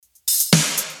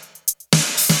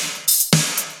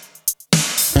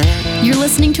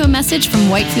listening to a message from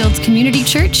Whitefields Community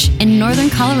Church in Northern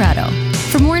Colorado.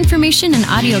 For more information and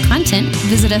audio content,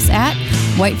 visit us at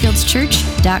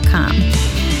whitefieldschurch.com.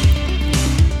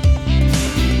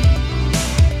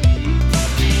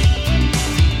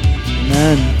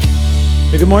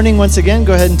 Amen. Good morning once again.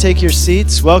 Go ahead and take your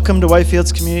seats. Welcome to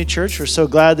Whitefields Community Church. We're so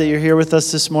glad that you're here with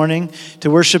us this morning to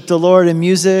worship the Lord in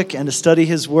music and to study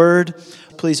His Word.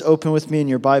 Please open with me in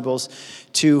your Bibles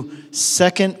to 2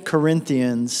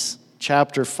 Corinthians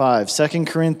chapter 5. 2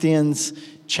 Corinthians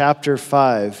chapter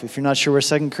 5. If you're not sure where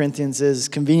 2 Corinthians is,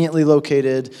 conveniently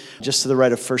located just to the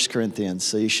right of 1 Corinthians.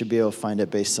 So you should be able to find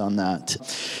it based on that.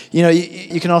 You know,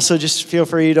 you can also just feel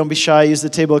free, don't be shy, use the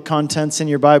table of contents in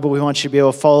your Bible. We want you to be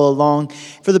able to follow along.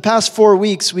 For the past 4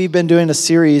 weeks, we've been doing a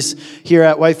series here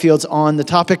at Whitefields on the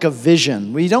topic of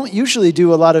vision. We don't usually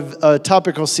do a lot of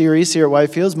topical series here at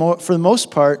Whitefields. For the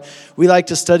most part, we like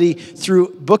to study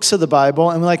through books of the Bible,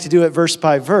 and we like to do it verse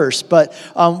by verse. But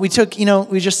we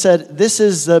just said, this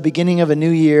is the beginning of a new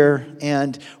year,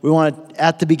 and we want to,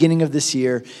 at the beginning of this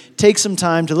year, take some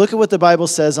time to look at what the Bible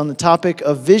says on the topic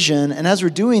of vision. And as we're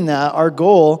doing that, our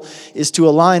goal is to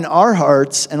align our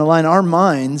hearts and align our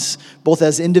minds, both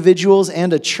as individuals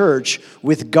and a church,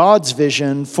 with God's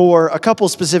vision for a couple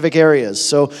specific areas.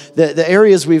 So the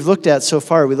areas we've looked at so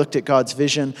far, we looked at God's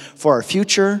vision for our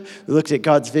future. We looked at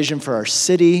God's vision for our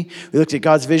city. We looked at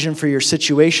God's vision for your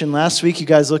situation. Last week, you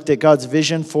guys looked at God's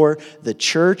vision for the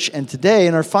church. And today,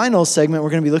 in our final segment, we're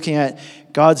going to be looking at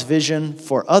God's vision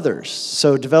for others.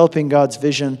 So developing God's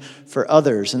vision for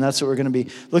others. And that's what we're going to be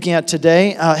looking at today.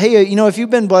 Hey, if you've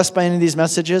been blessed by any of these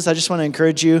messages, I just want to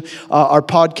encourage you. Our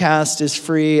podcast is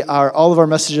free. All of our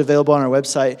messages are available on our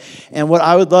website. And what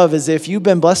I would love is if you've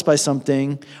been blessed by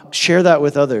something, share that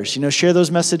with others. Share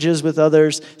those messages with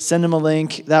others. Send them a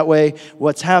link. That way,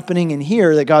 what's happening in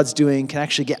here that God's doing can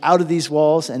actually get out of these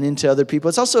walls and into other people.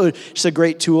 It's also just a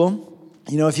great tool.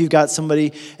 If you've got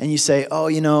somebody and you say,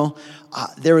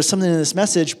 there was something in this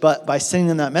message, but by sending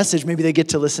them that message, maybe they get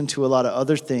to listen to a lot of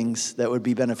other things that would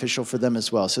be beneficial for them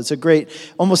as well. So it's a great,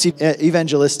 almost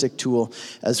evangelistic tool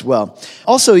as well.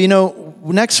 Also,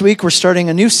 next week we're starting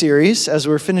a new series as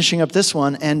we're finishing up this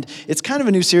one, and it's kind of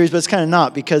a new series, but it's kind of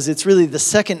not, because it's really the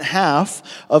second half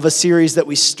of a series that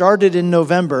we started in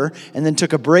November and then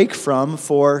took a break from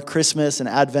for Christmas and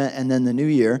Advent and then the New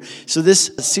Year. So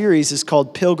this series is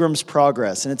called Pilgrim's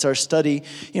Progress, and it's our study,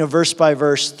 verse by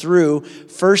verse through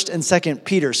 1st and 2nd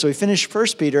Peter. So we finished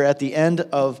 1st Peter at the end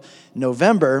of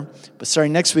November, but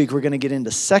starting next week, we're going to get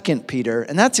into 2nd Peter.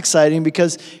 And that's exciting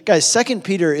because, guys, 2nd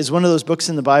Peter is one of those books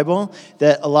in the Bible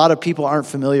that a lot of people aren't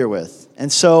familiar with.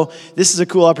 And so this is a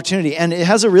cool opportunity. And it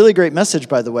has a really great message,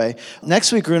 by the way.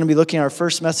 Next week, we're going to be looking at our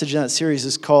first message in that series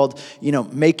is called,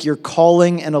 make your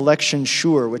calling and election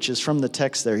sure, which is from the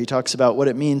text there. He talks about what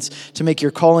it means to make your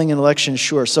calling and election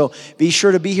sure. So be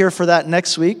sure to be here for that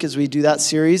next week as we do that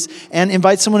series, and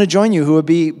invite someone to join you who would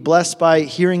be blessed by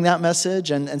hearing that message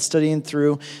and studying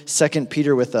through 2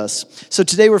 Peter with us. So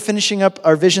today we're finishing up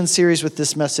our vision series with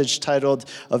this message titled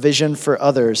A Vision for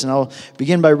Others. And I'll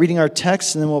begin by reading our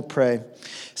text and then we'll pray.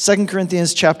 2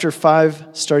 Corinthians chapter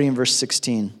 5, starting in verse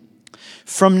 16.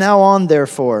 From now on,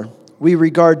 therefore, we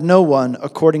regard no one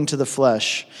according to the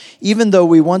flesh. Even though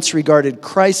we once regarded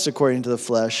Christ according to the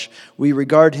flesh, we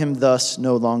regard him thus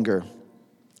no longer.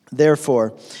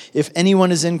 Therefore, if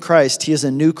anyone is in Christ, he is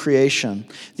a new creation.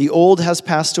 The old has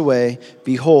passed away.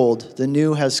 Behold, the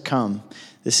new has come.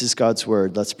 This is God's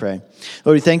word. Let's pray.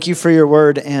 Lord, we thank you for your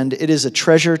word, and it is a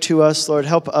treasure to us. Lord,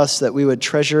 help us that we would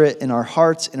treasure it in our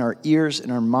hearts, in our ears,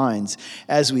 in our minds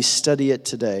as we study it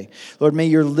today. Lord, may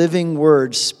your living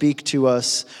word speak to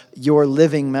us, your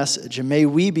living message, and may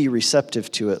we be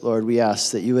receptive to it. Lord, we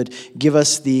ask that you would give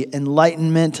us the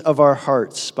enlightenment of our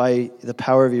hearts by the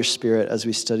power of your Spirit as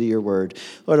we study your word.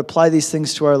 Lord, apply these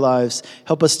things to our lives.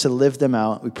 Help us to live them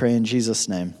out. We pray in Jesus'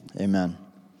 name. Amen.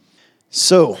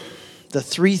 So, the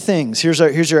 3 things,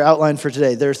 here's your outline for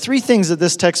today. There are 3 things that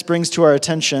this text brings to our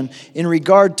attention in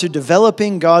regard to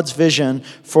developing God's vision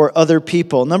for other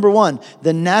people. Number 1,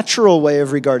 the natural way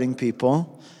of regarding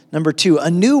people. Number 2, a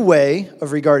new way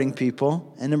of regarding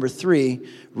people. And number 3,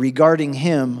 regarding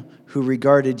him who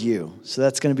regarded you. So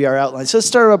that's going to be our outline. So let's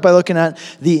start out by looking at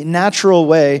the natural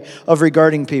way of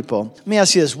regarding people. Let me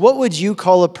ask you this. What would you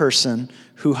call a person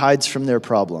who hides from their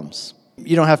problems?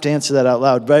 You don't have to answer that out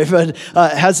loud, right? But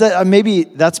has that maybe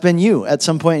that's been you at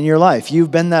some point in your life?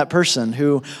 You've been that person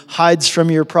who hides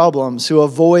from your problems, who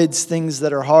avoids things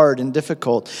that are hard and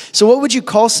difficult. So what would you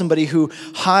call somebody who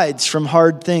hides from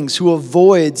hard things, who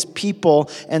avoids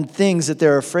people and things that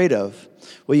they're afraid of?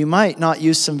 Well, you might not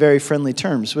use some very friendly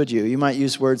terms, would you? You might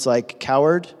use words like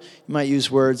coward. You might use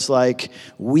words like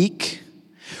weak.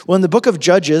 Well, in the book of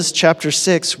Judges, chapter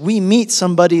 6, we meet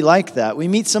somebody like that. We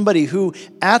meet somebody who,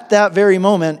 at that very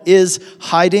moment, is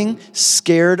hiding,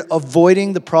 scared,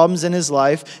 avoiding the problems in his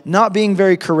life, not being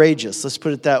very courageous, let's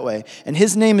put it that way. And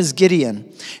his name is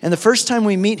Gideon. And the first time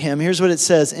we meet him, here's what it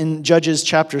says in Judges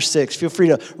chapter 6. Feel free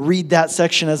to read that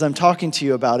section as I'm talking to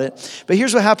you about it. But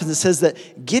here's what happens. It says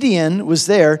that Gideon was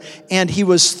there, and he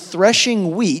was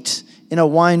threshing wheat in a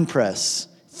wine press.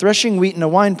 Threshing wheat in a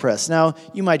wine press. Now,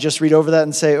 you might just read over that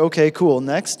and say, okay, cool,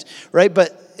 next, right?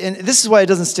 And this is why it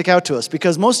doesn't stick out to us,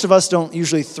 because most of us don't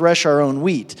usually thresh our own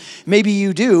wheat. Maybe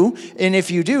you do, and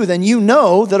if you do, then you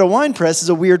know that a wine press is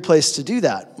a weird place to do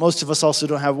that. Most of us also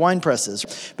don't have wine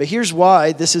presses. But here's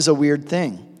why this is a weird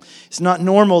thing. It's not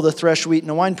normal to thresh wheat in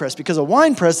a wine press, because a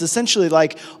wine press is essentially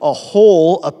like a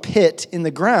hole, a pit in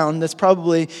the ground that's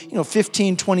probably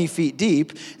 15, 20 feet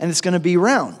deep, and it's going to be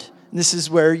round. This is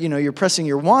where, you're pressing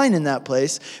your wine in that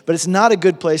place, but it's not a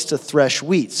good place to thresh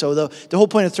wheat. So the whole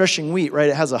point of threshing wheat, right,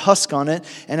 it has a husk on it,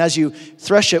 and as you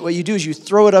thresh it, what you do is you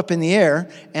throw it up in the air,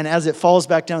 and as it falls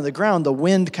back down to the ground, the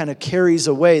wind kind of carries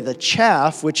away the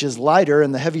chaff, which is lighter,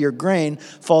 and the heavier grain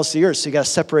falls to the earth. So you got to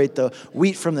separate the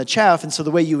wheat from the chaff, and so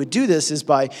the way you would do this is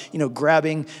by,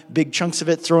 grabbing big chunks of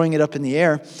it, throwing it up in the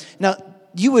air. Now,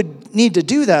 you would need to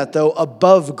do that, though,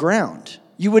 above ground.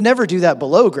 You would never do that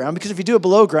below ground, because if you do it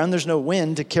below ground, there's no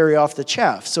wind to carry off the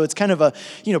chaff. So it's kind of a,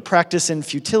 practice in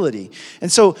futility.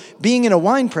 And so being in a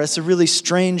wine press is a really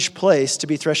strange place to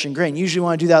be threshing grain. You usually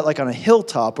want to do that like on a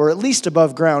hilltop or at least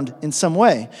above ground in some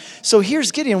way. So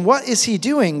here's Gideon. What is he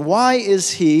doing? Why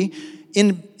is he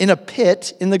in a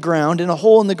pit in the ground, in a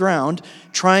hole in the ground,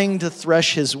 trying to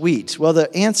thresh his wheat? Well,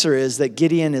 the answer is that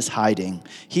Gideon is hiding.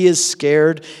 He is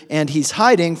scared, and he's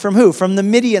hiding from who? From the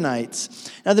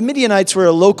Midianites. Now, the Midianites were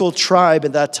a local tribe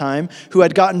at that time who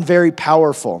had gotten very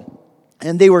powerful.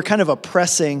 And they were kind of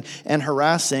oppressing and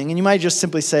harassing, and you might just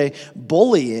simply say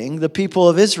bullying the people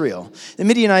of Israel. The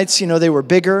Midianites, they were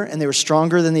bigger and they were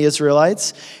stronger than the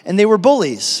Israelites, and they were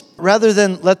bullies. Rather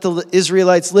than let the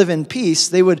Israelites live in peace,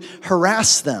 they would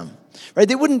harass them. Right?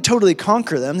 They wouldn't totally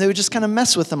conquer them. They would just kind of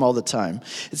mess with them all the time.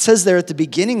 It says there at the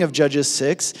beginning of Judges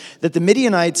 6 that the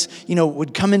Midianites,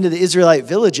 would come into the Israelite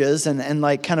villages and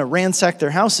like kind of ransack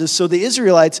their houses. So the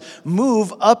Israelites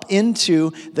move up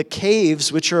into the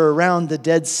caves which are around the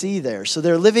Dead Sea there. So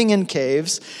they're living in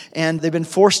caves, and they've been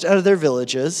forced out of their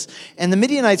villages. And the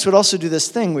Midianites would also do this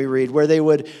thing we read where they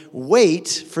would wait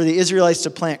for the Israelites to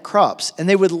plant crops, and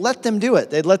they would let them do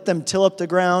it. They'd let them till up the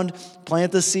ground,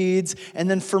 plant the seeds, and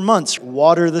then for months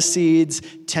water the seeds,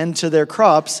 tend to their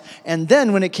crops, and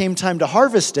then when it came time to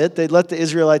harvest it, they'd let the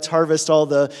Israelites harvest all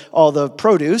the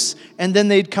produce, and then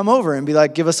they'd come over and be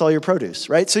like, give us all your produce,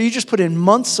 right? So you just put in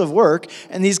months of work,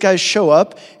 and these guys show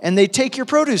up, and they take your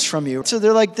produce from you. So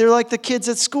they're like the kids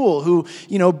at school who,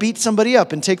 beat somebody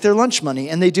up and take their lunch money,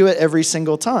 and they do it every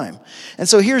single time. And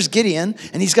so here's Gideon,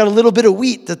 and he's got a little bit of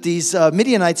wheat that these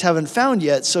Midianites haven't found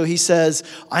yet, so he says,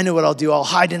 I know what I'll do. I'll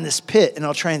hide in this pit, and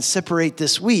I'll try and separate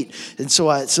this wheat, and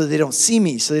so they don't see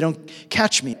me, so they don't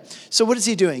catch me. So what is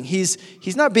he doing? He's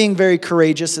not being very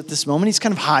courageous at this moment. He's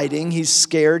kind of hiding. He's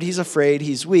scared. He's afraid.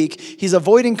 He's weak. He's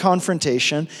avoiding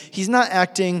confrontation. He's not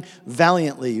acting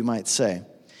valiantly, you might say.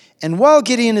 And while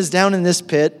Gideon is down in this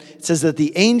pit, it says that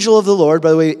the angel of the Lord,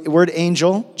 by the way, the word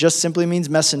angel just simply means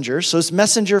messenger. So this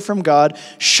messenger from God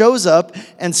shows up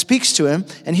and speaks to him.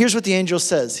 And here's what the angel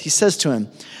says. He says to him,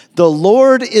 "The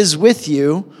Lord is with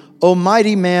you, O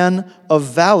mighty man of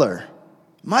valor."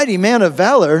 Mighty man of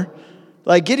valor?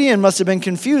 Like Gideon must have been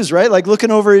confused, right? Like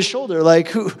looking over his shoulder, like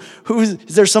who is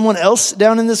there someone else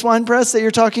down in this wine press that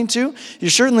you're talking to? You're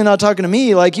certainly not talking to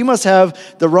me. Like you must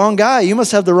have the wrong guy. You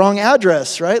must have the wrong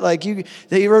address, right? Like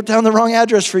they wrote down the wrong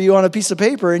address for you on a piece of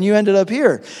paper and you ended up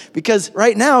here. Because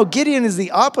right now, Gideon is the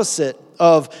opposite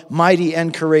of mighty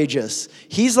and courageous.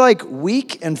 He's like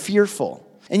weak and fearful.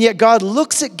 And yet God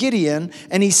looks at Gideon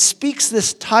and he speaks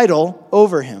this title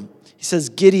over him. He says,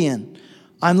 Gideon,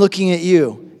 I'm looking at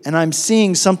you, and I'm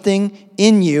seeing something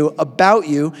in you, about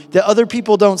you, that other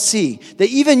people don't see, that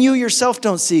even you yourself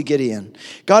don't see, Gideon.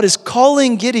 God is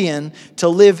calling Gideon to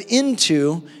live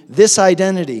into this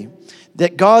identity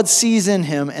that God sees in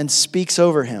him and speaks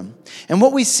over him. And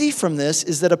what we see from this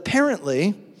is that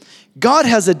apparently God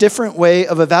has a different way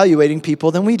of evaluating people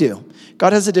than we do.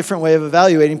 God has a different way of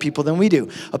evaluating people than we do.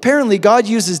 Apparently, God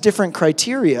uses different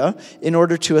criteria in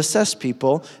order to assess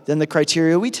people than the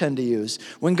criteria we tend to use.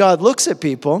 When God looks at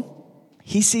people,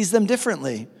 he sees them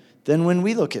differently than when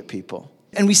we look at people.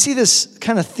 And we see this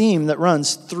kind of theme that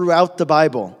runs throughout the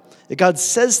Bible. That God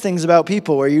says things about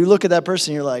people where you look at that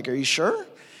person and you're like, are you sure?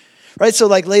 Right, so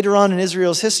like later on in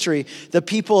Israel's history, the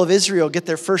people of Israel get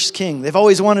their first king. They've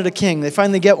always wanted a king. They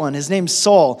finally get one. His name's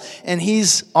Saul, and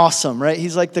he's awesome, right?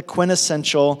 He's like the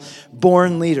quintessential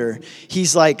born leader.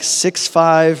 He's like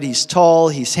 6'5", he's tall,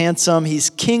 he's handsome,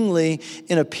 he's kingly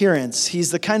in appearance.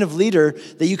 He's the kind of leader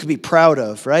that you could be proud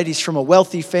of, right? He's from a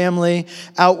wealthy family.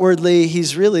 Outwardly,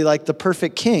 he's really like the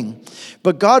perfect king.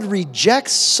 But God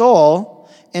rejects Saul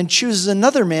and chooses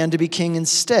another man to be king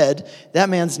instead. That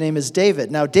man's name is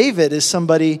David. Now, David is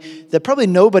somebody that probably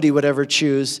nobody would ever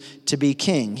choose to be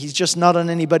king. He's just not on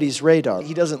anybody's radar.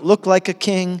 He doesn't look like a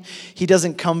king. He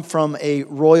doesn't come from a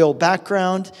royal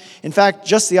background. In fact,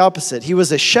 just the opposite. He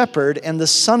was a shepherd and the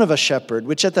son of a shepherd,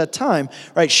 which at that time,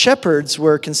 right, shepherds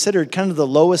were considered kind of the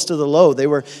lowest of the low. They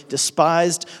were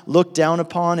despised, looked down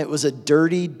upon. It was a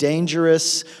dirty,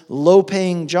 dangerous,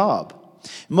 low-paying job.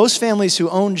 Most families who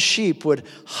owned sheep would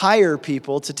hire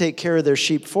people to take care of their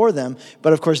sheep for them.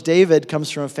 But of course, David comes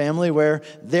from a family where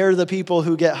they're the people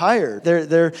who get hired.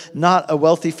 They're not a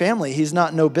wealthy family. He's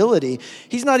not nobility.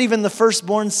 He's not even the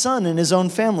firstborn son in his own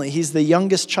family. He's the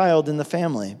youngest child in the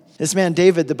family. This man,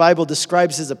 David, the Bible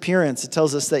describes his appearance. It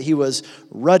tells us that he was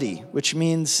ruddy, which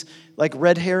means like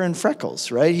red hair and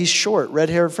freckles, right? He's short, red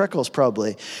hair and freckles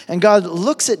probably. And God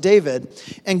looks at David,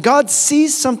 and God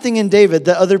sees something in David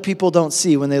that other people don't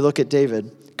see when they look at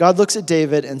David. God looks at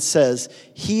David and says,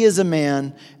 he is a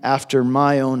man after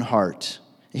my own heart.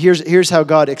 Here's how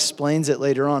God explains it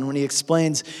later on. When he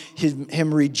explains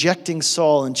him rejecting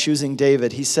Saul and choosing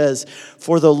David, he says,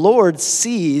 for the Lord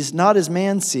sees not as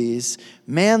man sees.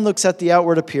 Man looks at the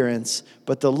outward appearance,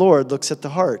 but the Lord looks at the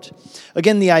heart.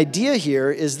 Again, the idea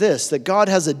here is this, that God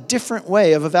has a different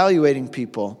way of evaluating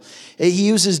people. He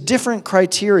uses different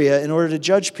criteria in order to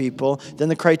judge people than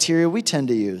the criteria we tend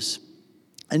to use.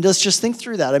 And let's just think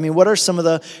through that. I mean, what are some of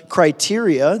the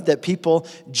criteria that people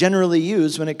generally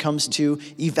use when it comes to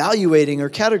evaluating or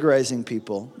categorizing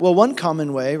people? Well, one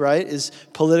common way, right, is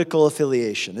political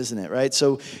affiliation, isn't it, right?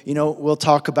 So, we'll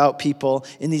talk about people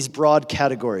in these broad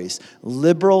categories,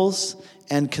 liberals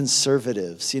and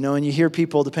conservatives, and you hear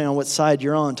people, depending on what side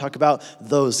you're on, talk about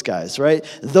those guys, right?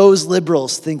 Those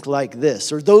liberals think like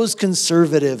this, or those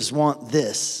conservatives want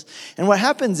this. And what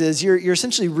happens is you're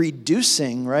essentially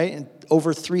reducing, right,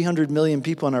 over 300 million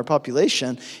people in our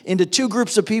population into two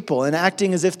groups of people and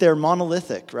acting as if they're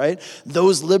monolithic, right?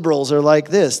 Those liberals are like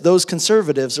this. Those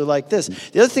conservatives are like this.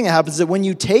 The other thing that happens is that when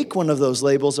you take one of those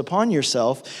labels upon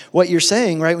yourself, what you're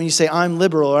saying, right, when you say I'm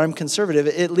liberal or I'm conservative,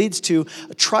 it leads to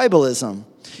tribalism.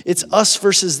 It's us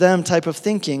versus them type of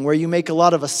thinking where you make a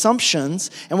lot of assumptions.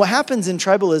 And what happens in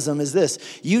tribalism is this.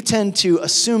 You tend to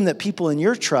assume that people in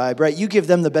your tribe, right, you give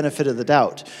them the benefit of the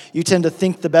doubt. You tend to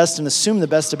think the best and assume the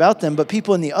best about them. But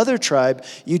people in the other tribe,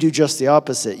 you do just the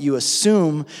opposite. You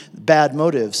assume bad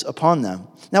motives upon them.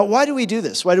 Now, why do we do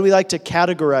this? Why do we like to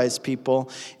categorize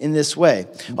people in this way?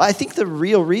 Well, I think the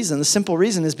real reason, the simple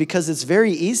reason, is because it's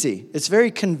very easy. It's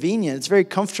very convenient. It's very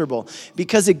comfortable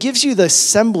because it gives you the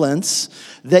semblance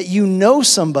that you know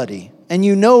somebody and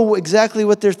you know exactly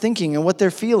what they're thinking and what they're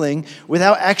feeling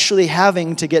without actually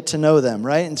having to get to know them,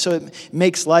 right? And so it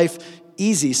makes life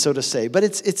easy, so to say, but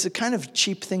it's a kind of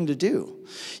cheap thing to do.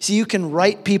 See, you can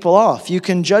write people off, you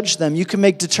can judge them, you can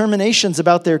make determinations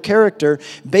about their character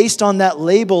based on that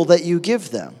label that you give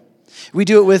them. We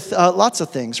do it with lots of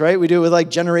things, right? We do it with like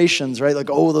generations, right? Like,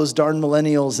 oh, those darn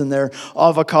millennials and their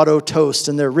avocado toast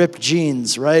and their ripped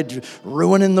jeans, right?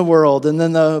 Ruining the world. And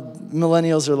then the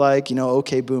millennials are like,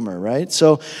 okay, boomer, right?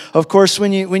 So, of course,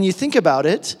 when you think about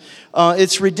it,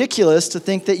 it's ridiculous to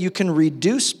think that you can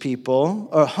reduce people,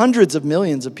 or hundreds of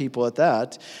millions of people at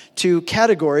that, to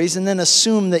categories and then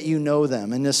assume that you know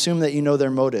them and assume that you know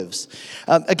their motives.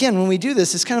 Again, when we do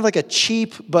this, it's kind of like a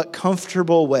cheap but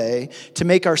comfortable way to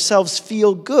make ourselves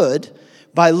feel good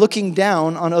by looking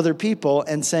down on other people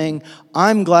and saying,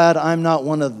 I'm glad I'm not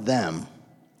one of them.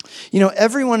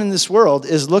 Everyone in this world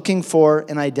is looking for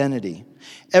an identity.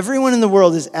 Everyone in the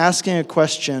world is asking a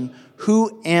question,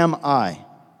 who am I?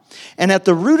 And at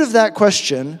the root of that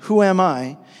question, who am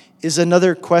I, is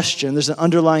another question. There's an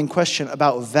underlying question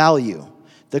about value.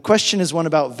 The question is one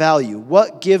about value.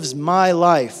 What gives my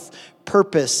life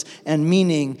purpose and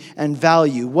meaning and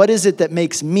value? What is it that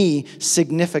makes me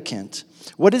significant?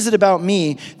 What is it about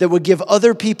me that would give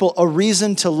other people a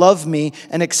reason to love me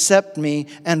and accept me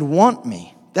and want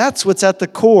me? That's what's at the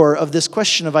core of this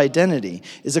question of identity,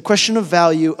 is a question of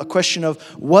value, a question of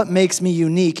what makes me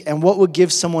unique and what would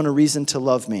give someone a reason to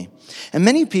love me. And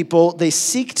many people, they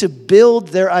seek to build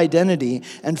their identity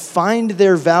and find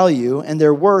their value and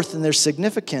their worth and their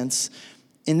significance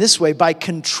in this way by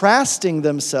contrasting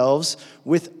themselves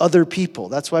with other people.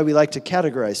 That's why we like to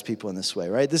categorize people in this way,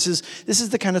 right? This is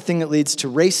the kind of thing that leads to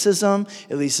racism,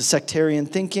 it leads to sectarian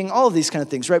thinking, all of these kind of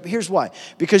things, right? But here's why.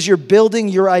 Because you're building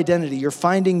your identity, you're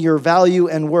finding your value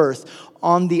and worth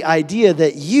on the idea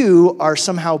that you are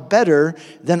somehow better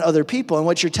than other people. And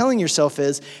what you're telling yourself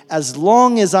is, as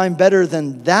long as I'm better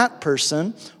than that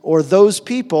person or those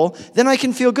people, then I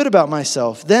can feel good about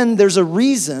myself. Then there's a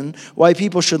reason why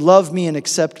people should love me and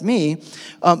accept me.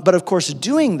 But of course,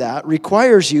 doing that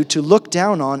requires you to look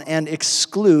down on and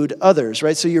exclude others,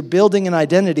 right? So you're building an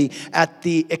identity at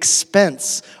the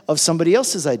expense of somebody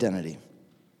else's identity.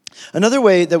 Another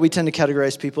way that we tend to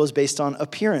categorize people is based on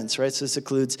appearance, right? So this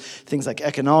includes things like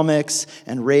economics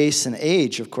and race and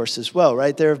age, of course, as well,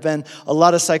 right? There have been a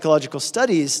lot of psychological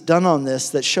studies done on this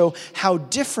that show how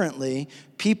differently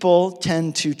people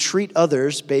tend to treat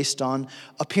others based on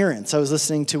appearance. I was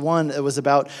listening to one that was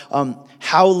about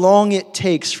how long it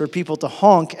takes for people to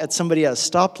honk at somebody at a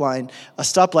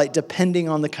stoplight, depending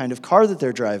on the kind of car that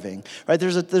they're driving. Right?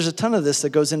 There's a ton of this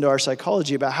that goes into our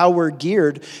psychology about how we're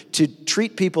geared to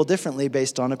treat people differently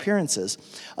based on appearances.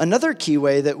 Another key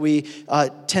way that we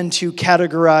tend to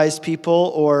categorize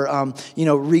people or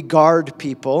regard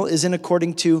people is in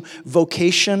according to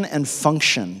vocation and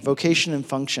function. Vocation and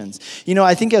functions.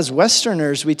 I think as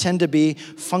Westerners, we tend to be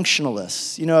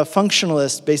functionalists. A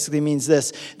functionalist basically means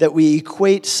this, that we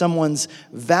equate someone's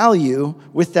value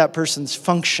with that person's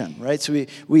function, right? So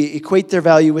we equate their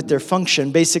value with their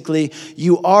function. Basically,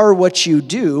 you are what you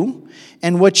do,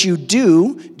 and what you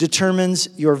do determines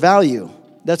your value.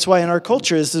 That's why in our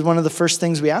culture, this is one of the first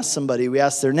things we ask somebody. We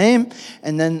ask their name,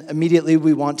 and then immediately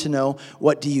we want to know,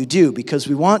 what do you do? Because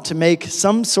we want to make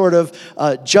some sort of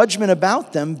judgment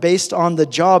about them based on the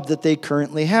job that they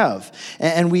currently have.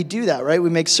 And we do that, right?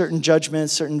 We make certain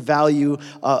judgments, certain value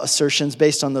assertions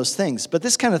based on those things. But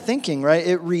this kind of thinking, right,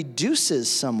 it reduces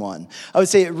someone. I would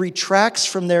say it retracts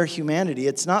from their humanity.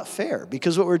 It's not fair,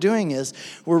 because what we're doing is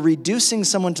we're reducing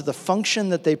someone to the function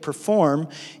that they perform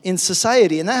in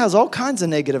society, and that has all kinds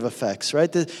of negative effects, right?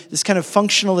 This kind of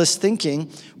functionalist thinking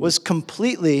was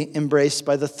completely embraced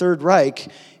by the Third Reich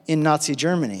in Nazi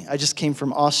Germany. I just came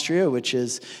from Austria, which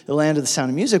is the land of the Sound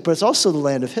of Music, but it's also the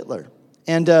land of Hitler.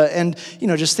 And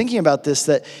just thinking about this,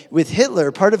 that with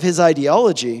Hitler, part of his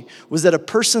ideology was that a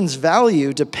person's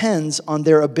value depends on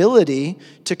their ability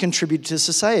to contribute to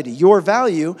society. Your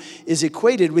value is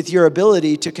equated with your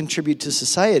ability to contribute to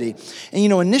society.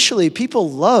 And, initially people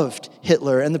loved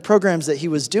Hitler and the programs that he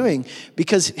was doing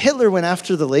because Hitler went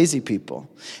after the lazy people.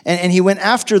 And he went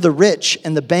after the rich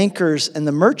and the bankers and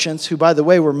the merchants, who, by the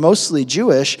way, were mostly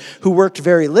Jewish, who worked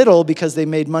very little because they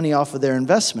made money off of their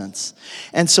investments.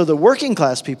 And so the working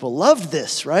class people loved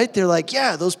this, right? They're like,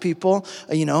 yeah, those people,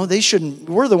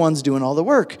 we're the ones doing all the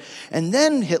work. And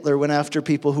then Hitler went after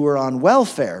people who were on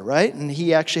welfare, right? And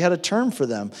he actually had a term for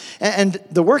them. And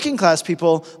the working class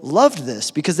people loved this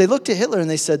because they looked at Hitler and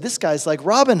they said, this guy's like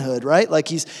Robin Hood, right? Like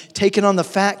he's taken on the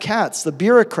fat cats, the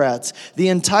bureaucrats, the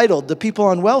entitled, the people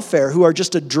on welfare who are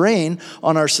just a drain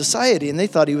on our society. And they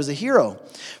thought he was a hero.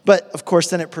 But of course,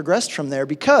 then it progressed from there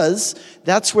because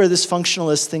that's where this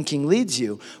functionalist thinking leads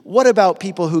you. What about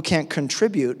people who can't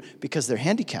contribute because they're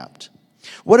handicapped?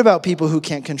 What about people who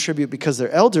can't contribute because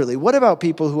they're elderly? What about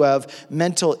people who have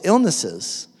mental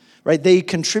illnesses? Right? They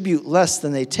contribute less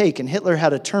than they take. And Hitler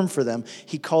had a term for them.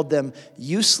 He called them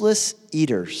useless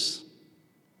eaters.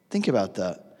 Think about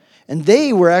that. And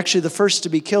they were actually the first to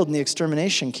be killed in the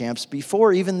extermination camps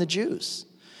before even the Jews.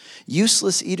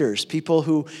 Useless eaters, people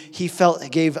who he felt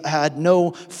had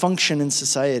no function in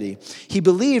society. He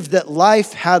believed that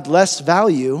life had less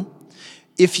value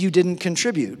if you didn't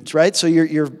contribute, right? So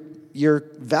your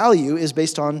value is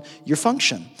based on your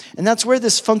function. And that's where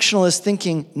this functionalist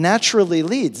thinking naturally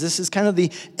leads. This is kind of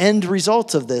the end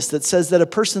result of this that says that a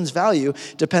person's value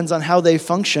depends on how they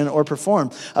function or perform.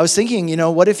 I was thinking,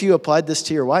 what if you applied this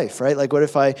to your wife, right? Like what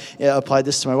if I applied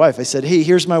this to my wife? I said, hey,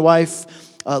 here's my wife.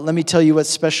 Let me tell you what's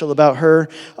special about her.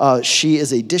 She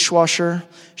is a dishwasher.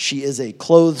 She is a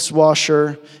clothes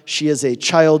washer. She is a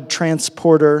child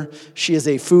transporter. She is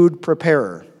a food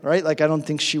preparer, right? Like, I don't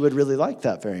think she would really like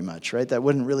that very much, right? That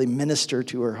wouldn't really minister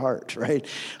to her heart, right?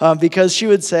 Because she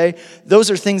would say, those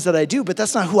are things that I do, but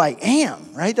that's not who I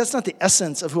am, right? That's not the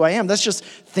essence of who I am. That's just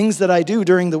things that I do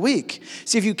during the week.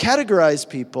 See, if you categorize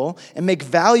people and make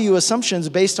value assumptions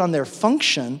based on their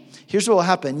function, here's what will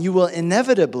happen. You will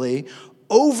inevitably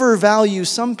overvalue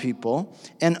some people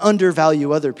and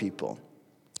undervalue other people.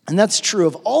 And that's true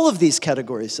of all of these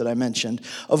categories that I mentioned,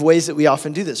 of ways that we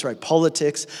often do this, right?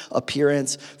 Politics,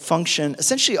 appearance, function,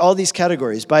 essentially all these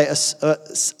categories. By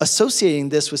associating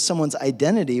this with someone's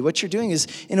identity, what you're doing is,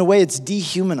 in a way, it's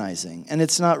dehumanizing, and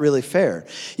it's not really fair.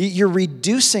 You're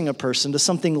reducing a person to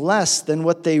something less than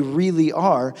what they really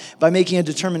are by making a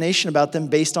determination about them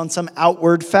based on some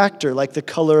outward factor, like the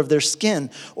color of their skin,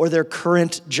 or their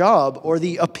current job, or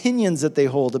the opinions that they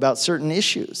hold about certain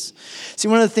issues. See,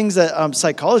 one of the things that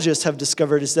psychologists have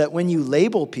discovered is that when you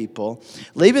label people,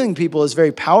 labeling people is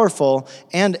very powerful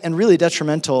and really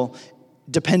detrimental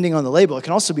depending on the label. It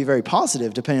can also be very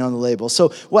positive depending on the label. So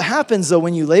what happens, though,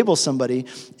 when you label somebody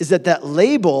is that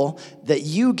label that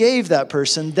you gave that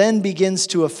person then begins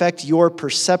to affect your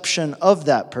perception of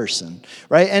that person,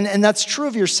 right? And that's true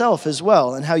of yourself as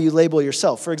well and how you label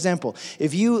yourself. For example,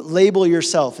 if you label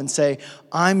yourself and say,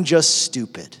 I'm just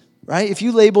stupid, right? If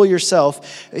you label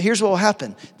yourself, here's what will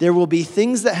happen. There will be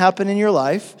things that happen in your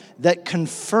life that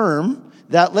confirm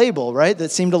that label, right? That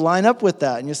seem to line up with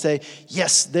that. And you say,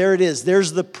 yes, there it is.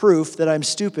 There's the proof that I'm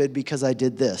stupid because I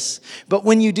did this. But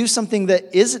when you do something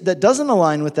that doesn't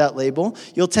align with that label,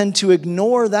 you'll tend to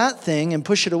ignore that thing and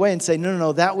push it away and say,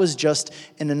 no, that was just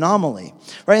an anomaly,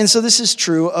 right? And so this is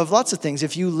true of lots of things.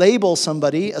 If you label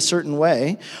somebody a certain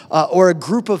way or a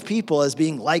group of people as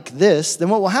being like this, then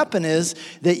what will happen is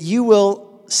that you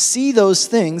will see those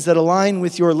things that align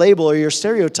with your label or your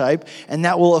stereotype, and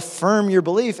that will affirm your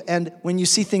belief. And when you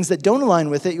see things that don't align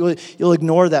with it, you'll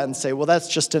ignore that and say, well, that's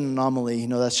just an anomaly.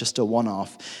 That's just a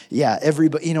one-off. Yeah,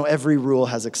 every rule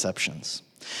has exceptions.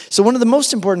 So one of the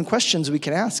most important questions we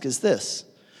can ask is this: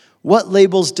 what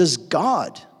labels does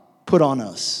God put on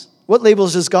us? What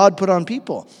labels does God put on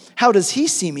people? How does he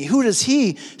see me? Who does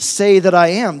he say that I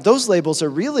am? Those labels are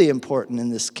really important in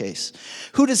this case.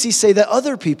 Who does he say that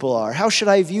other people are? How should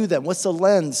I view them? What's the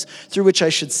lens through which I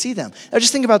should see them? Now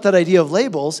just think about that idea of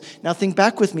labels. Now think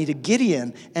back with me to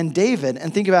Gideon and David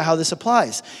and think about how this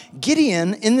applies.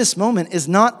 Gideon, in this moment, is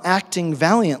not acting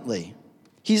valiantly.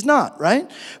 He's not, right?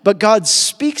 But God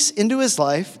speaks into his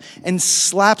life and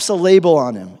slaps a label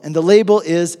on him. And the label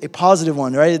is a positive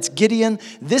one, right? It's Gideon,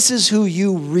 this is who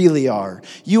you really are.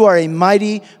 You are a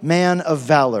mighty man of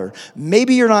valor.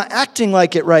 Maybe you're not acting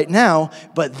like it right now,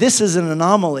 but this is an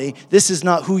anomaly. This is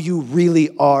not who you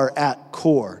really are at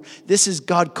core. This is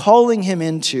God calling him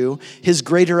into his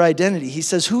greater identity. He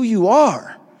says, who you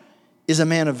are is a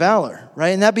man of valor, right?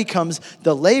 And that becomes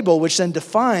the label, which then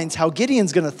defines how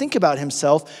Gideon's going to think about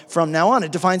himself from now on.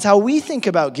 It defines how we think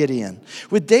about Gideon.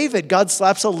 With David, God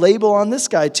slaps a label on this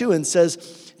guy too and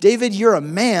says, David, you're a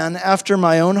man after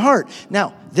my own heart.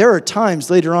 Now, there are times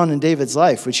later on in David's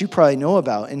life, which you probably know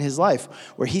about in his life,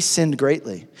 where he sinned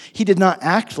greatly. He did not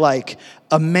act like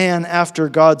a man after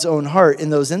God's own heart in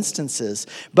those instances.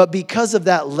 But because of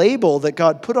that label that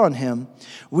God put on him,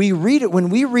 when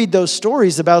we read those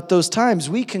stories about those times,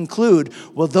 we conclude,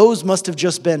 well, those must have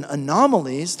just been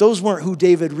anomalies. Those weren't who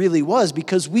David really was,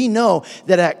 because we know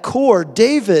that at core,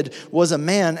 David was a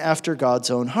man after God's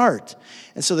own heart.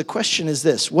 And so the question is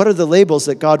this: what are the labels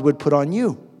that God would put on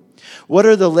you? What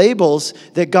are the labels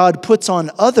that God puts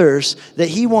on others that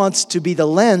he wants to be the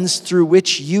lens through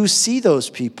which you see those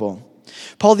people?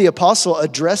 Paul the Apostle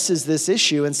addresses this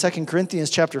issue in 2 Corinthians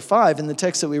chapter 5 in the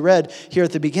text that we read here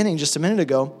at the beginning just a minute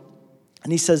ago.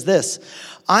 And he says this: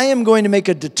 I am going to make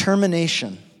a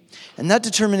determination. And that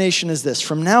determination is this: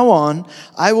 from now on,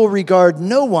 I will regard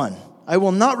no one, I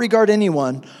will not regard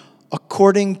anyone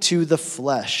according to the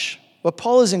flesh. What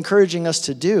Paul is encouraging us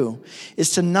to do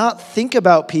is to not think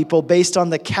about people based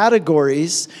on the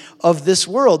categories of this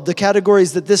world, the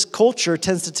categories that this culture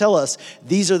tends to tell us.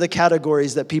 These are the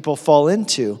categories that people fall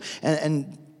into,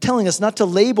 and telling us not to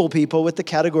label people with the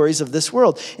categories of this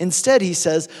world. Instead, he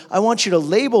says, I want you to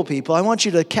label people, I want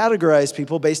you to categorize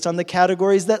people based on the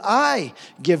categories that I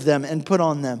give them and put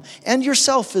on them, and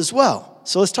yourself as well.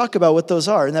 So let's talk about what those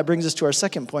are. And that brings us to our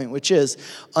second point, which is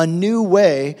a new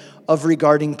way of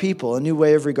regarding people, a new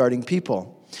way of regarding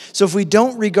people. So if we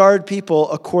don't regard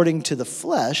people according to the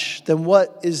flesh, then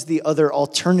what is the other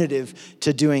alternative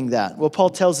to doing that? Well, Paul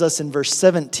tells us in verse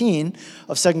 17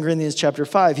 of 2 Corinthians chapter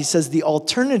 5, he says the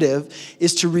alternative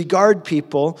is to regard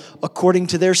people according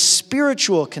to their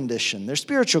spiritual condition.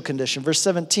 Verse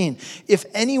 17, if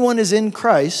anyone is in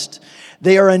Christ,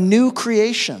 they are a new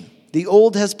creation. The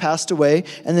old has passed away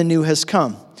and the new has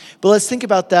come. But let's think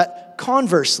about that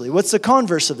conversely. What's the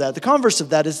converse of that? The converse of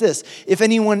that is this: if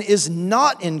anyone is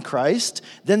not in Christ,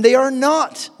 then they are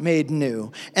not made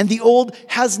new, and the old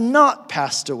has not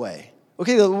passed away.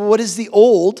 Okay, what is the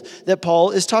old that Paul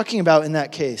is talking about in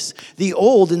that case? The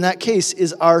old in that case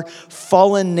is our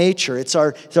fallen nature. It's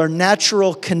our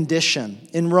natural condition.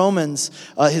 In Romans,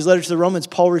 his letter to the Romans,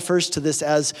 Paul refers to this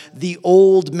as the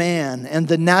old man and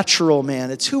the natural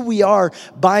man. It's who we are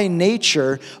by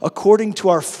nature according to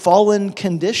our fallen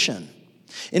condition.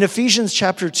 In Ephesians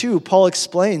chapter 2, Paul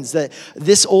explains that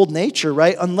this old nature,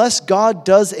 right, unless God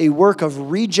does a work of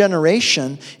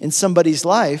regeneration in somebody's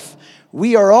life,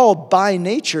 we are all by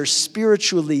nature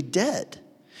spiritually dead.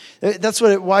 That's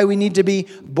why we need to be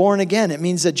born again. It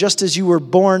means that just as you were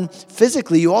born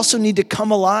physically, you also need to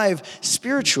come alive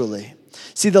spiritually.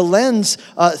 See, the lens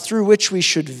through which we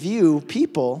should view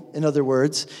people, in other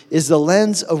words, is the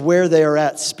lens of where they are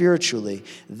at spiritually.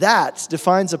 That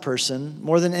defines a person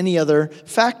more than any other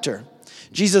factor.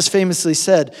 Jesus famously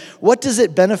said, "What does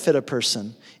it benefit a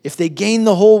person if they gain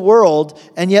the whole world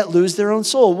and yet lose their own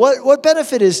soul?" What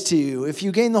benefit is to you if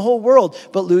you gain the whole world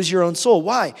but lose your own soul?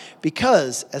 Why?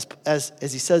 Because, as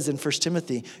he says in 1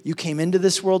 Timothy, you came into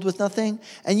this world with nothing,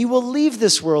 and you will leave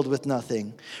this world with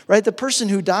nothing. Right? The person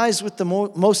who dies with the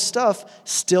most stuff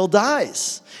still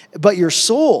dies. But your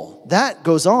soul, that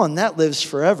goes on, that lives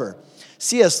forever.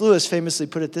 C.S. Lewis famously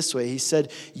put it this way. He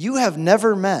said, "You have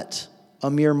never met a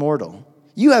mere mortal.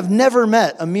 You have never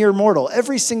met a mere mortal.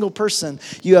 Every single person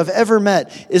you have ever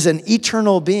met is an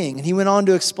eternal being." And he went on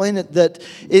to explain it that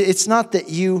it's not that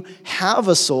you have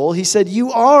a soul. He said,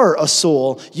 you are a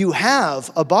soul. You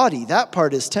have a body. That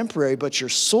part is temporary, but your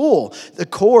soul, the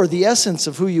core, the essence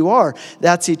of who you are,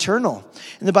 that's eternal.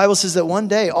 And the Bible says that one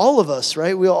day, all of us,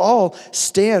 right, we'll all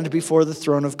stand before the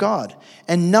throne of God.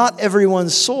 And not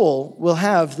everyone's soul will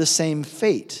have the same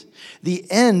fate. The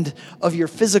end of your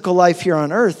physical life here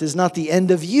on earth is not the end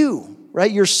of you,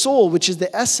 right? Your soul, which is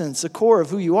the essence, the core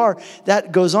of who you are,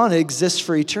 that goes on. It exists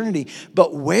for eternity.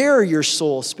 But where your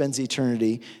soul spends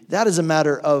eternity, that is a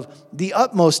matter of the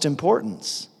utmost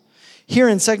importance. Here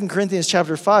in 2 Corinthians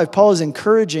chapter 5, Paul is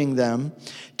encouraging them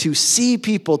to see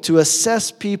people, to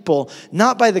assess people,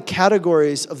 not by the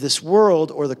categories of this world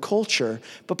or the culture,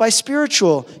 but by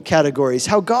spiritual categories,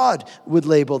 how God would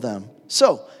label them.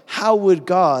 So, how would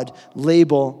God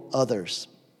label others?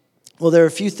 Well, there are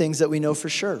a few things that we know for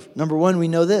sure. Number one, we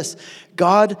know this.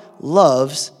 God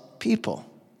loves people.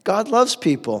 God loves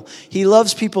people. He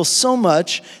loves people so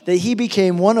much that he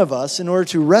became one of us in order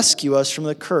to rescue us from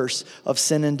the curse of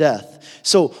sin and death.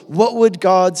 So what would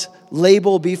God's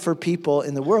label be for people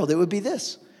in the world? It would be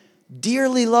this: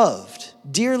 dearly loved.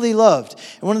 Dearly loved.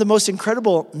 And one of the most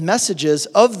incredible messages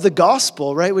of the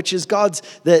gospel, right, which is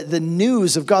the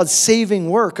news of God's saving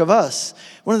work of us.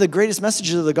 One of the greatest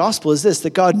messages of the gospel is this: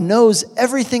 that God knows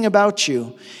everything about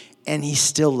you and he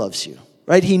still loves you.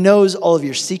 Right? He knows all of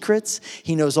your secrets.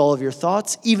 He knows all of your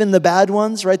thoughts, even the bad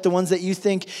ones, right? The ones that you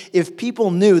think, if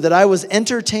people knew that I was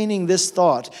entertaining this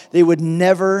thought, they would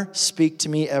never speak to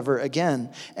me ever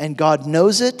again. And God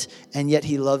knows it, and yet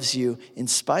he loves you in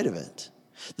spite of it.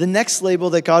 The next label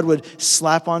that God would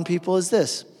slap on people is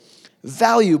this: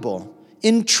 valuable.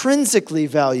 Intrinsically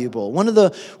valuable. One of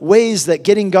the ways that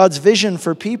getting God's vision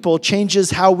for people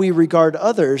changes how we regard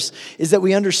others is that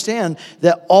we understand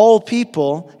that all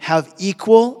people have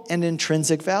equal and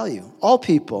intrinsic value. All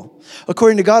people.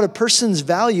 According to God, a person's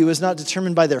value is not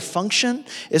determined by their function.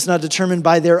 It's not determined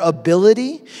by their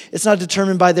ability. It's not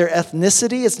determined by their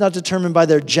ethnicity. It's not determined by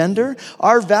their gender.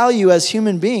 Our value as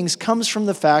human beings comes from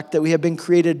the fact that we have been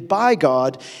created by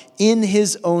God in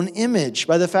his own image,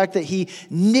 by the fact that he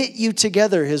knit you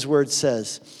together, his word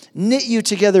says. Knit you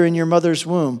together in your mother's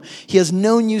womb. He has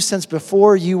known you since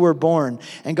before you were born,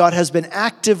 and God has been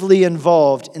actively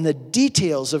involved in the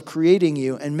details of creating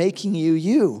you and making you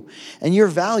you. And your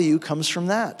value comes from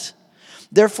that.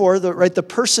 Therefore, the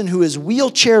person who is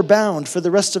wheelchair bound for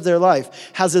the rest of their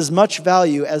life has as much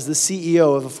value as the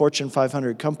CEO of a Fortune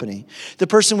 500 company. The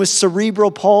person with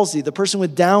cerebral palsy, the person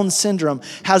with Down syndrome,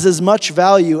 has as much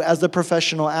value as the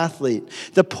professional athlete.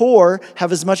 The poor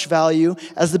have as much value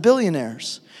as the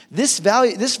billionaires. This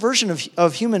version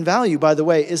of human value, by the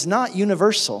way, is not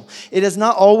universal. It has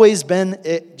not always been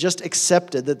just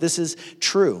accepted that this is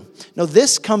true. No,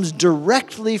 this comes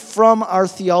directly from our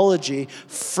theology,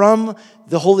 from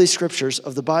the Holy Scriptures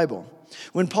of the Bible.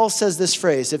 When Paul says this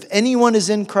phrase, if anyone is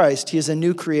in Christ, he is a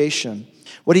new creation.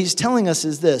 What he's telling us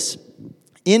is this: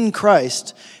 in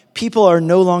Christ, people are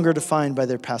no longer defined by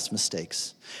their past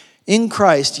mistakes. In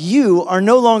Christ, you are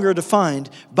no longer defined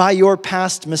by your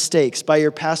past mistakes, by your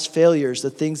past failures,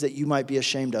 the things that you might be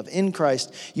ashamed of. In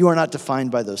Christ, you are not defined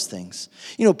by those things.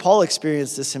 Paul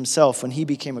experienced this himself when he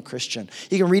became a Christian.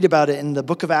 You can read about it in the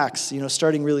book of Acts,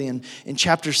 starting really in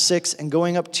chapter 6 and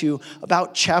going up to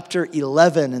about chapter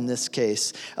 11 in this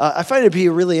case. I find it to be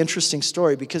a really interesting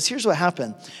story because here's what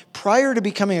happened. Prior to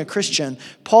becoming a Christian,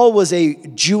 Paul was a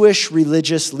Jewish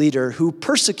religious leader who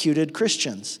persecuted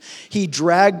Christians. He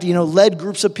led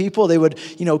groups of people. They would,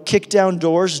 kick down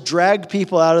doors, drag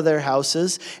people out of their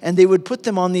houses, and they would put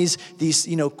them on these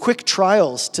quick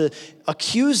trials to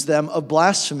accuse them of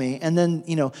blasphemy, and then,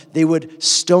 they would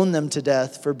stone them to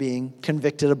death for being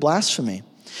convicted of blasphemy.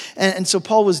 And so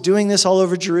Paul was doing this all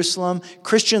over Jerusalem.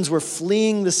 Christians were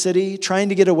fleeing the city, trying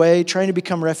to get away, trying to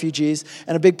become refugees.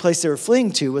 And a big place they were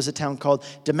fleeing to was a town called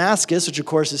Damascus, which of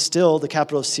course is still the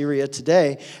capital of Syria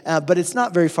today. But it's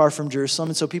not very far from Jerusalem.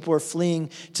 And so people were fleeing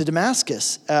to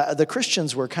Damascus. The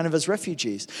Christians were kind of as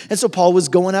refugees. And so Paul was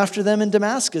going after them in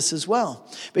Damascus as well.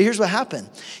 But here's what happened.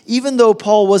 Even though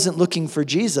Paul wasn't looking for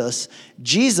Jesus,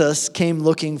 Jesus came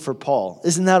looking for Paul.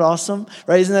 Isn't that awesome?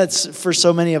 Right? Isn't that for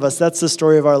so many of us? That's the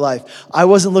story of our life. I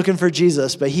wasn't looking for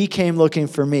Jesus, but he came looking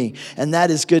for me. And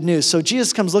that is good news. So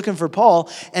Jesus comes looking for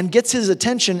Paul and gets his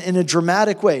attention in a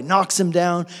dramatic way, knocks him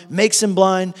down, makes him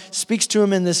blind, speaks to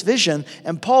him in this vision,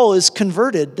 and Paul is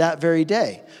converted that very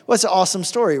day. Well, it's an awesome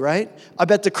story, right? I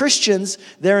bet the Christians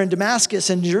there in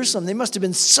Damascus and Jerusalem, they must have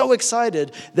been so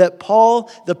excited that Paul,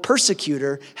 the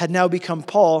persecutor, had now become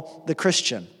Paul, the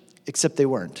Christian, except they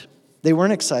weren't. They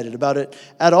weren't excited about it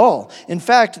at all. In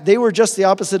fact, they were just the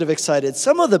opposite of excited.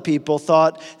 Some of the people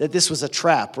thought that this was a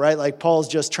trap, right? Like Paul's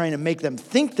just trying to make them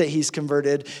think that he's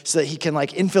converted so that he can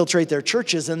infiltrate their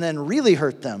churches and then really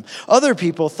hurt them. Other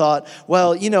people thought,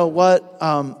 well, you know what?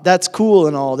 That's cool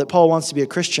and all that Paul wants to be a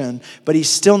Christian, but he's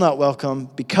still not welcome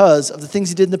because of the things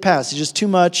he did in the past. He's just too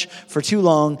much for too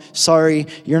long. Sorry,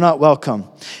 you're not welcome.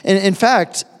 And in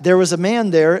fact, there was a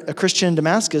man there, a Christian in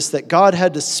Damascus, that God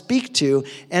had to speak to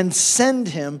and send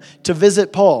him to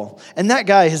visit Paul. And that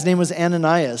guy, his name was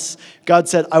Ananias. God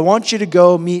said, I want you to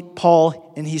go meet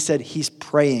Paul. And he said, he's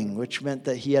praying, which meant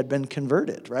that he had been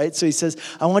converted, right? So he says,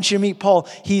 I want you to meet Paul.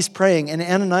 He's praying. And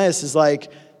Ananias is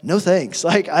like, no thanks.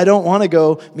 I don't want to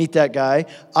go meet that guy.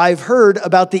 I've heard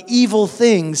about the evil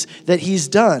things that he's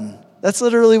done. That's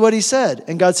literally what he said.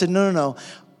 And God said, no.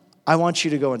 I want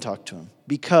you to go and talk to him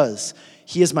because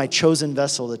he is my chosen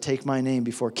vessel to take my name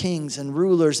before kings and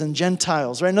rulers and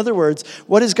Gentiles, right? In other words,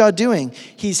 what is God doing?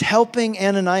 He's helping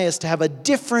Ananias to have a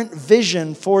different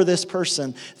vision for this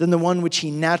person than the one which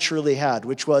he naturally had,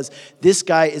 which was, this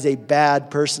guy is a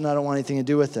bad person. I don't want anything to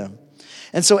do with him.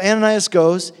 And so Ananias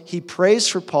goes, he prays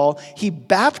for Paul, he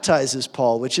baptizes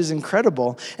Paul, which is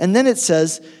incredible. And then it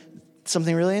says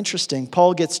something really interesting.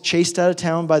 Paul gets chased out of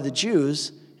town by the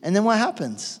Jews, and then what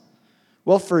happens?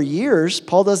 Well, for years,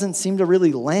 Paul doesn't seem to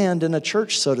really land in a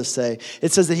church, so to say.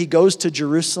 It says that he goes to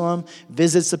Jerusalem,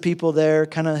 visits the people there,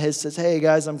 kind of says, hey,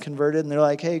 guys, I'm converted. And they're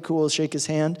like, hey, cool, shake his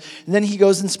hand. And then he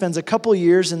goes and spends a couple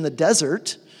years in the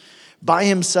desert by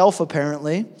himself,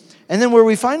 apparently. And then where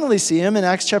we finally see him in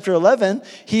Acts chapter 11,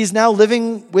 he's now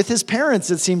living with his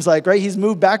parents, it seems like, right? He's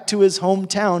moved back to his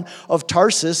hometown of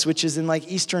Tarsus, which is in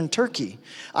eastern Turkey.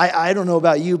 I don't know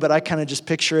about you, but I kind of just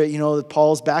picture it, that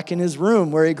Paul's back in his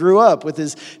room where he grew up with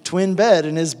his twin bed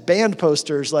and his band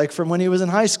posters, from when he was in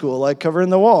high school, covering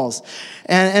the walls.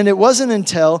 And it wasn't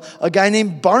until a guy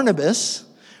named Barnabas,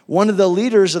 one of the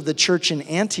leaders of the church in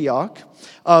Antioch,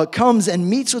 comes and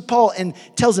meets with Paul and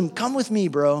tells him, come with me,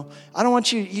 bro. I don't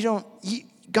want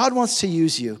God wants to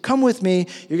use you. Come with me.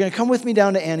 You're going to come with me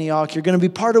down to Antioch. You're going to be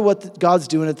part of what God's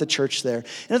doing at the church there.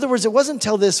 In other words, it wasn't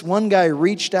until this one guy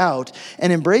reached out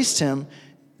and embraced him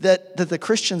that the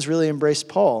Christians really embraced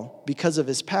Paul because of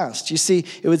his past. You see,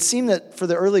 it would seem that for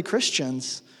the early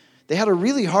Christians, they had a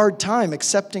really hard time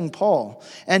accepting Paul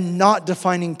and not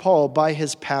defining Paul by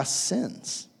his past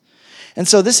sins. And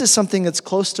so this is something that's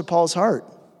close to Paul's heart.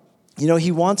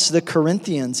 He wants the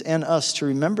Corinthians and us to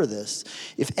remember this.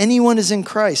 If anyone is in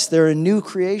Christ, they're a new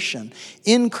creation.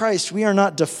 In Christ, we are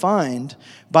not defined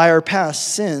by our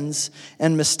past sins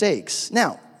and mistakes.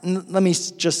 Now, let me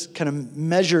just kind of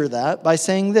measure that by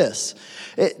saying this.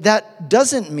 That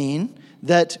doesn't mean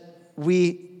that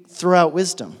we throw out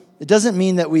wisdom. It doesn't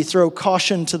mean that we throw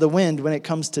caution to the wind when it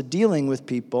comes to dealing with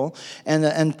people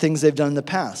and things they've done in the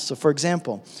past. So, for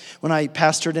example, when I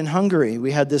pastored in Hungary,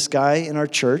 we had this guy in our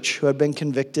church who had been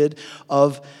convicted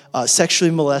of sexually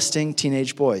molesting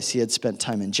teenage boys. He had spent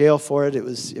time in jail for it. It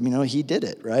was, he did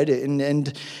it, right?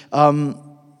 And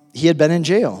he had been in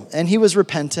jail, and he was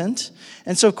repentant.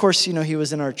 And so, of course, he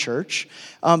was in our church.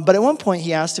 But at one point,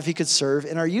 he asked if he could serve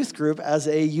in our youth group as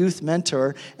a youth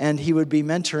mentor, and he would be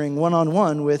mentoring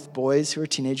one-on-one with boys who are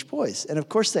teenage boys. And, of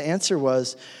course, the answer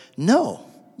was no.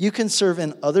 You can serve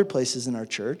in other places in our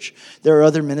church. There are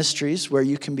other ministries where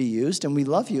you can be used, and we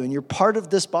love you, and you're part of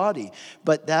this body.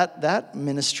 But that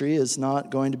ministry is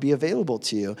not going to be available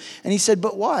to you. And he said,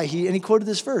 but why? He quoted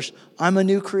this verse, I'm a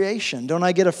new creation. Don't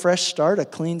I get a fresh start, a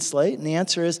clean slate? And the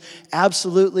answer is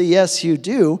absolutely yes, you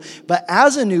do. But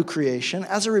as a new creation,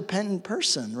 as a repentant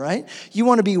person, right? You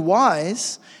want to be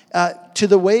wise to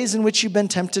the ways in which you've been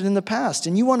tempted in the past.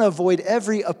 And you want to avoid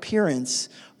every appearance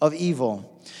of evil.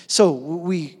 So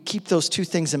we keep those two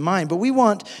things in mind, but we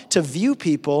want to view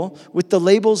people with the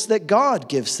labels that God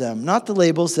gives them, not the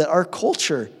labels that our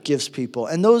culture gives people.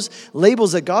 And those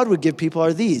labels that God would give people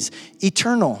are these: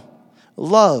 eternal,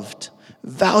 loved,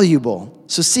 valuable.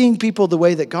 So seeing people the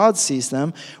way that God sees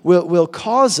them will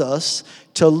cause us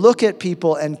to look at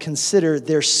people and consider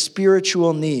their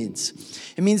spiritual needs.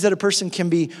 It means that a person can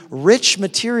be rich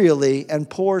materially and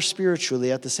poor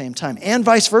spiritually at the same time, and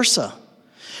vice versa.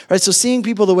 Right, so seeing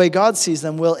people the way God sees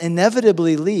them will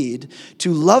inevitably lead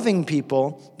to loving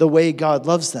people the way God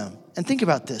loves them. And think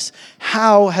about this.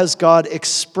 How has God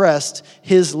expressed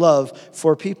his love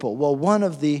for people? Well, one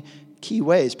of the key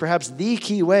ways, perhaps the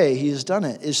key way he has done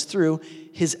it, is through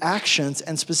his actions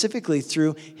and specifically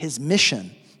through his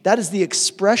mission. That is the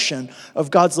expression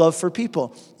of God's love for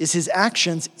people, is his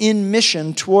actions in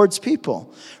mission towards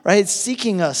people. Right? It's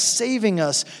seeking us, saving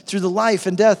us through the life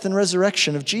and death and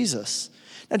resurrection of Jesus.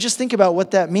 Now just think about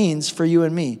what that means for you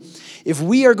and me. If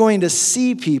we are going to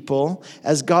see people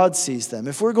as God sees them,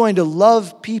 if we're going to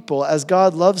love people as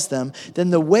God loves them, then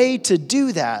the way to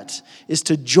do that is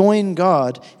to join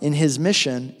God in his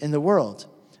mission in the world.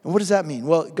 And what does that mean?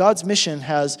 Well, God's mission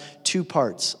has two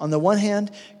parts. On the one hand,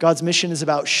 God's mission is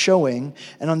about showing,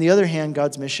 and on the other hand,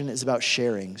 God's mission is about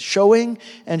sharing. Showing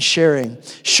and sharing.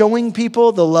 Showing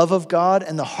people the love of God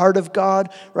and the heart of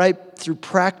God, right, through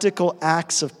practical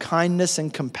acts of kindness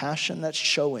and compassion. That's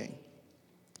showing.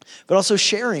 But also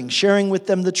sharing with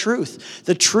them the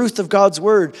truth of God's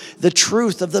word, the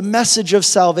truth of the message of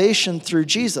salvation through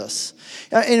Jesus.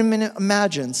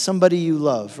 Imagine somebody you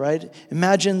love, right?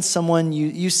 Imagine someone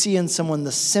you see in someone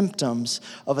the symptoms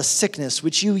of a sickness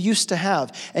which you used to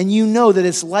have, and you know that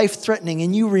it's life-threatening,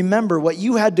 and you remember what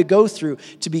you had to go through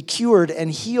to be cured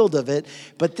and healed of it,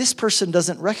 but this person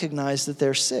doesn't recognize that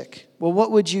they're sick. Well,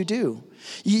 what would you do?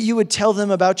 You would tell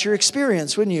them about your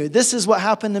experience, wouldn't you? This is what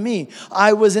happened to me.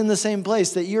 I was in the same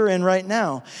place that you're in right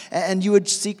now. And you would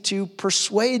seek to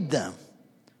persuade them.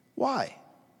 Why?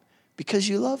 Because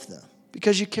you love them.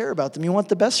 Because you care about them. You want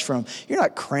the best from them. You're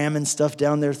not cramming stuff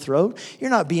down their throat. You're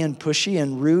not being pushy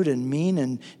and rude and mean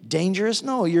and dangerous.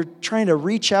 No, you're trying to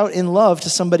reach out in love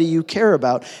to somebody you care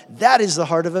about. That is the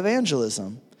heart of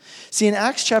evangelism. See, in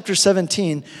Acts chapter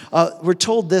 17, we're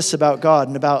told this about God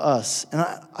and about us. And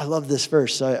I love this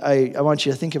verse. I want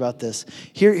you to think about this.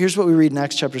 Here's what we read in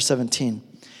Acts chapter 17.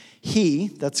 He,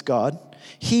 that's God,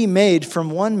 he made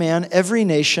from one man every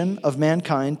nation of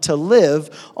mankind to live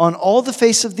on all the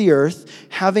face of the earth,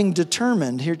 having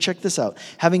determined, here, check this out,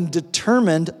 having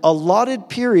determined allotted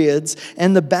periods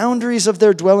and the boundaries of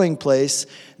their dwelling place,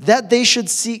 that they should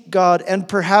seek God and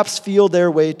perhaps feel their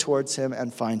way towards him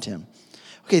and find him.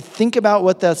 Okay, think about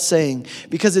what that's saying,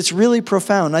 because it's really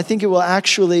profound. I think it will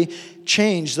actually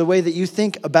change the way that you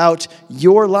think about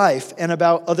your life and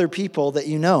about other people that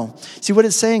you know. See, what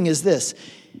it's saying is this.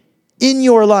 In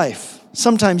your life,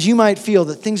 sometimes you might feel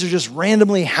that things are just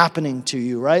randomly happening to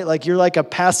you, right? Like you're like a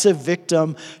passive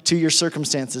victim to your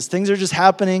circumstances. Things are just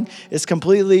happening. It's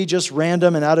completely just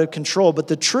random and out of control. But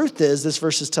the truth is, this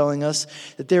verse is telling us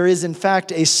that there is, in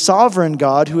fact, a sovereign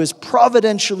God who is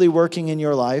providentially working in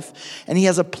your life, and he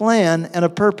has a plan and a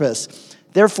purpose.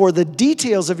 Therefore, the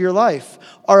details of your life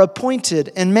are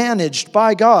appointed and managed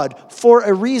by God for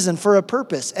a reason, for a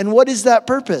purpose. And what is that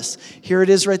purpose? Here it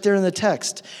is right there in the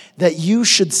text, that you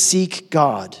should seek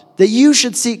God. That you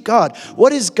should seek God.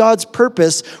 What is God's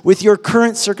purpose with your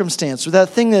current circumstance, with that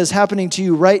thing that is happening to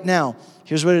you right now?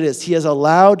 Here's what it is. He has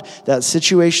allowed that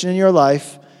situation in your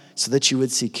life so that you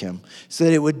would seek him, so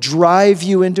that it would drive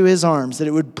you into his arms, that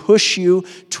it would push you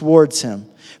towards him.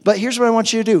 But here's what I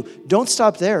want you to do. Don't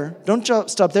stop there. Don't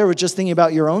stop there with just thinking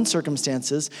about your own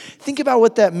circumstances. Think about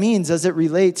what that means as it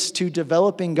relates to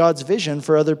developing God's vision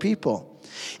for other people.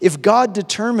 If God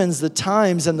determines the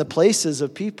times and the places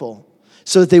of people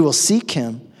so that they will seek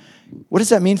him, what does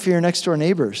that mean for your next door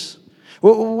neighbors?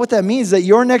 What that means is that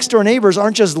your next door neighbors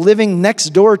aren't just living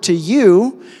next door to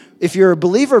you, If you're a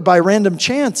believer by random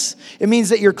chance, it means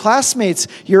that your classmates,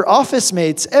 your office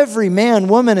mates, every man,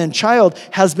 woman, and child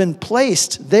has been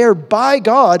placed there by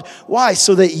God. Why?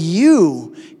 So that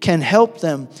you can help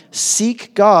them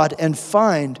seek God and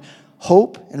find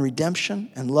hope and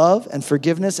redemption and love and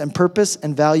forgiveness and purpose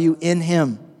and value in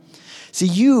Him. See,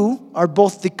 you are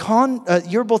both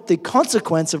you're both the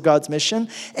consequence of God's mission,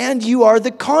 and you are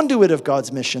the conduit of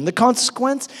God's mission. The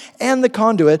consequence and the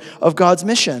conduit of God's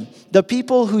mission. The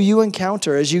people who you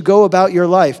encounter as you go about your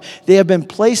life, they have been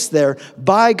placed there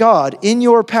by God in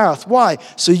your path. Why?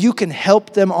 So you can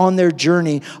help them on their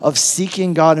journey of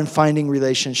seeking God and finding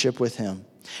relationship with Him.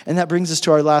 And that brings us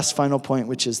to our last final point,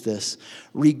 which is this: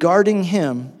 regarding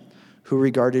Him who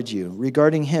regarded you.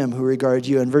 Regarding Him who regarded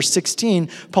you. In verse 16,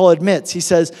 Paul admits, he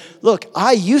says, look,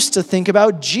 I used to think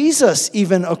about Jesus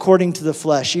even according to the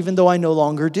flesh, even though I no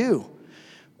longer do.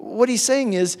 What he's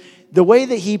saying is the way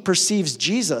that he perceives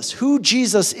Jesus, who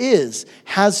Jesus is,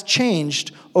 has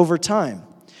changed over time.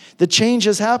 The change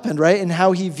has happened, right, in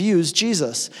how he views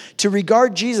Jesus. To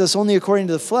regard Jesus only according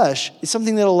to the flesh is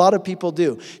something that a lot of people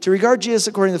do. To regard Jesus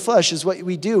according to the flesh is what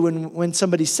we do when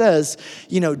somebody says,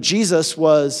 Jesus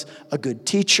was a good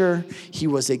teacher, he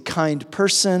was a kind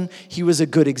person, he was a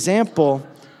good example,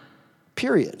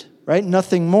 period, right?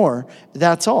 Nothing more,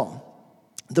 that's all.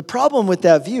 The problem with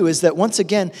that view is that, once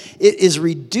again, it is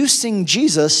reducing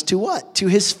Jesus to what? To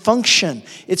his function.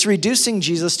 It's reducing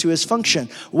Jesus to his function,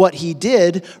 what he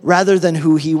did rather than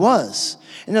who he was.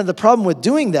 And now the problem with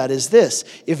doing that is this: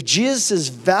 if Jesus'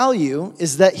 value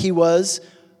is that he was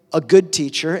a good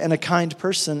teacher and a kind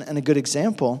person and a good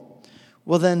example,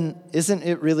 well then, isn't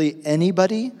it really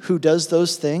anybody who does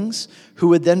those things who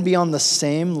would then be on the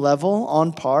same level,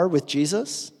 on par with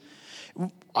Jesus?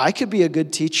 I could be a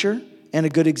good teacher and a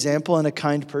good example and a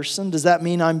kind person. Does that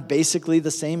mean I'm basically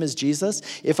the same as Jesus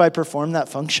if I perform that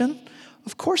function?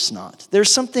 Of course not.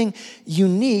 There's something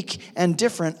unique and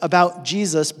different about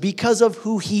Jesus because of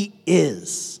who he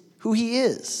is. Who he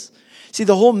is. See,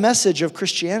 the whole message of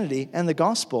Christianity and the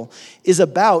gospel is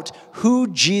about who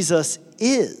Jesus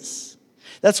is.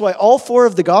 That's why all four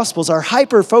of the gospels are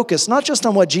hyper-focused, not just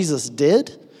on what Jesus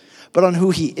did, but on who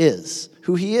he is.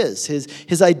 Who he is,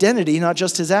 his identity, not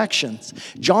just his actions.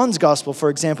 John's gospel, for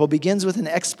example, begins with an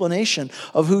explanation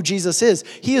of who Jesus is.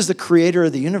 He is the creator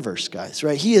of the universe, guys,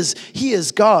 right? He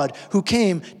is God who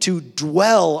came to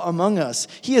dwell among us.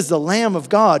 He is the Lamb of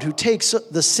God who takes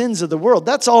the sins of the world.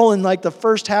 That's all in like the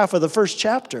first half of the first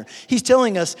chapter. He's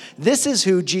telling us this is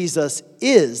who Jesus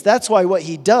is. That's why what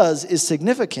he does is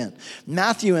significant.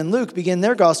 Matthew and Luke begin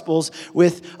their gospels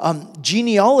with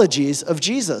genealogies of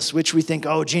Jesus, which we think,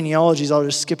 genealogies, I'll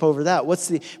just skip over that.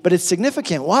 But it's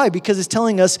significant. Why? Because it's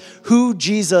telling us who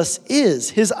Jesus is,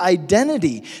 his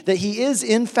identity, that he is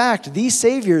in fact the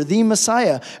Savior, the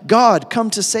Messiah, God come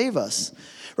to save us.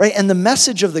 Right? And the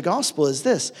message of the gospel is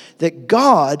this: that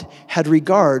God had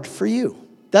regard for you.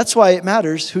 That's why it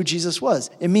matters who Jesus was.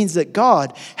 It means that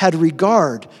God had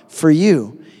regard for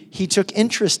you. He took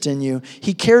interest in you.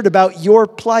 He cared about your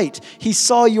plight. He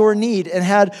saw your need and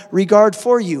had regard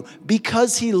for you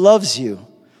because he loves you.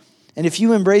 And if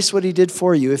you embrace what he did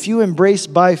for you, if you embrace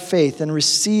by faith and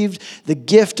received the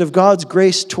gift of God's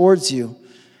grace towards you,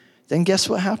 then guess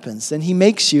what happens? Then he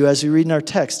makes you, as we read in our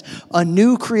text, a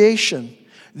new creation.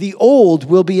 The old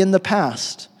will be in the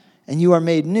past, and you are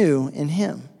made new in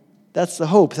him. That's the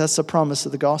hope. That's the promise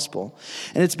of the gospel.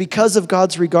 And it's because of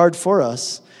God's regard for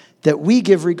us that we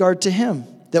give regard to him,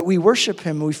 that we worship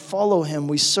him, we follow him,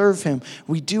 we serve him,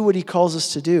 we do what he calls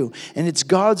us to do. And it's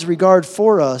God's regard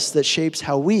for us that shapes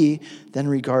how we then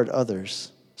regard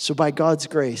others. So by God's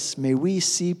grace, may we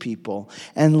see people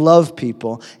and love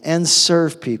people and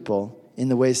serve people in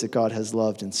the ways that God has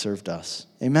loved and served us.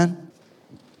 Amen?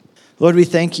 Lord, we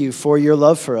thank you for your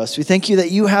love for us. We thank you that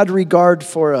you had regard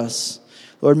for us.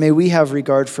 Lord, may we have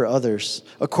regard for others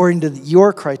according to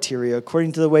your criteria,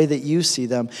 according to the way that you see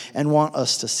them and want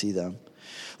us to see them.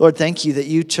 Lord, thank you that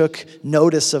you took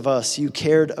notice of us. You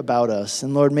cared about us.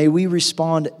 And Lord, may we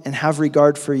respond and have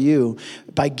regard for you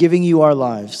by giving you our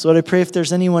lives. Lord, I pray if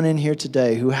there's anyone in here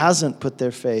today who hasn't put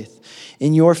their faith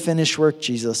in your finished work,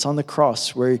 Jesus, on the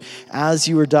cross, where as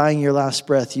you were dying your last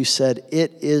breath, you said,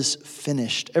 it is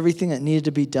finished. Everything that needed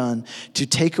to be done to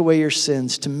take away your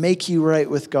sins, to make you right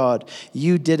with God,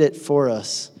 you did it for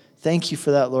us. Thank you for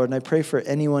that, Lord. And I pray for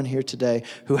anyone here today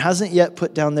who hasn't yet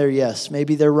put down their yes.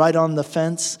 Maybe they're right on the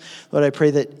fence. Lord, I pray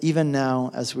that even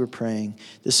now, as we're praying,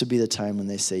 this would be the time when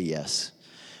they say yes.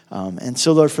 And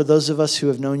so, Lord, for those of us who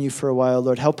have known you for a while,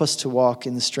 Lord, help us to walk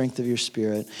in the strength of your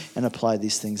Spirit and apply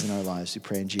these things in our lives. We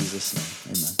pray in Jesus'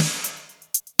 name.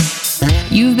 Amen.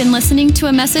 You've been listening to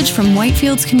a message from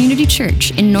Whitefields Community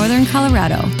Church in Northern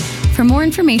Colorado. For more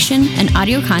information and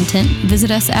audio content,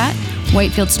 visit us at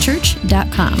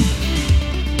whitefieldschurch.com.